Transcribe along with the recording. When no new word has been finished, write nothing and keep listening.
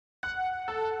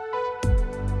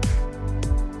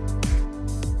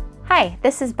Hi,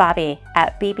 this is Bobby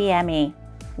at BBME.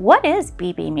 What is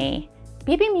BBME?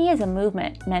 BBME is a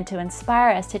movement meant to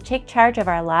inspire us to take charge of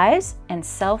our lives and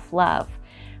self-love.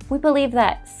 We believe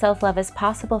that self-love is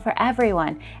possible for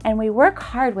everyone, and we work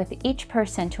hard with each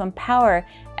person to empower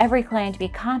every client to be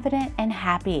confident and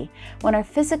happy. When our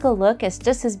physical look is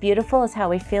just as beautiful as how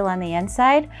we feel on the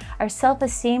inside, our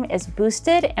self-esteem is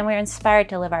boosted and we're inspired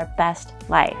to live our best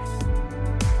life.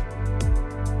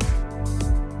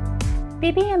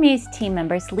 BBME's team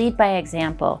members lead by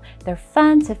example. They're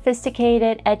fun,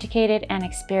 sophisticated, educated, and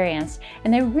experienced,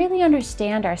 and they really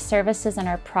understand our services and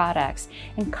our products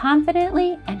and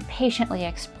confidently and patiently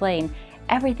explain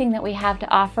everything that we have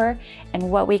to offer and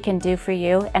what we can do for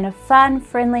you in a fun,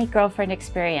 friendly girlfriend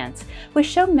experience. We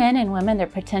show men and women their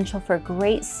potential for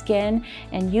great skin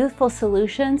and youthful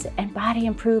solutions and body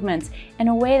improvements in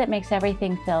a way that makes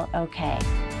everything feel okay.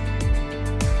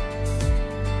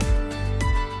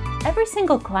 Every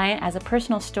single client has a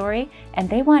personal story and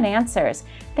they want answers.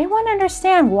 They want to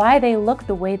understand why they look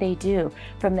the way they do,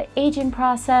 from the aging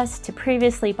process to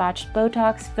previously botched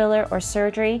Botox, filler, or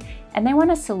surgery, and they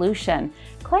want a solution.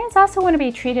 Clients also want to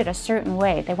be treated a certain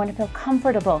way. They want to feel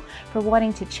comfortable for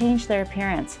wanting to change their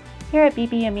appearance. Here at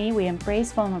BBME, we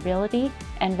embrace vulnerability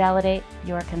and validate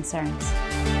your concerns.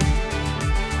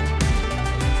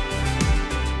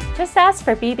 Just ask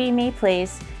for BBME,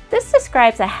 please. This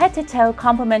describes a head-to-toe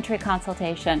complimentary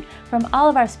consultation from all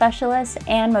of our specialists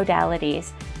and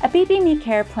modalities. A BBME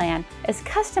care plan is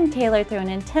custom tailored through an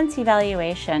intense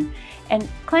evaluation, and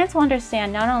clients will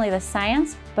understand not only the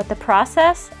science, but the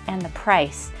process and the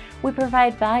price. We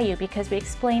provide value because we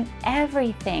explain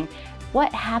everything,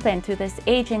 what happened through this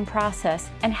aging process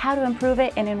and how to improve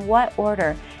it and in what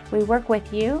order. We work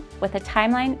with you with a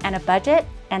timeline and a budget,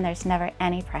 and there's never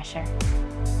any pressure.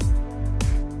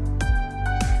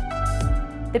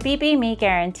 The BBME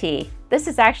guarantee. This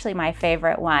is actually my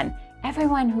favorite one.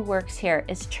 Everyone who works here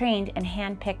is trained and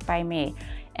handpicked by me,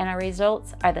 and our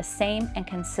results are the same and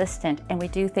consistent, and we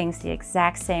do things the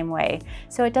exact same way.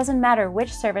 So it doesn't matter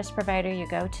which service provider you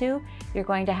go to, you're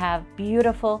going to have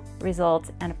beautiful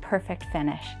results and a perfect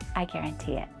finish. I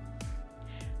guarantee it.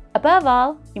 Above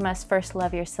all, you must first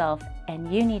love yourself,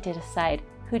 and you need to decide,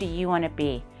 who do you want to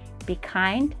be? Be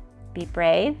kind, be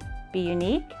brave, be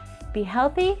unique, be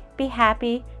healthy, be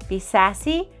happy, be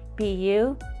sassy, be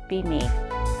you, be me.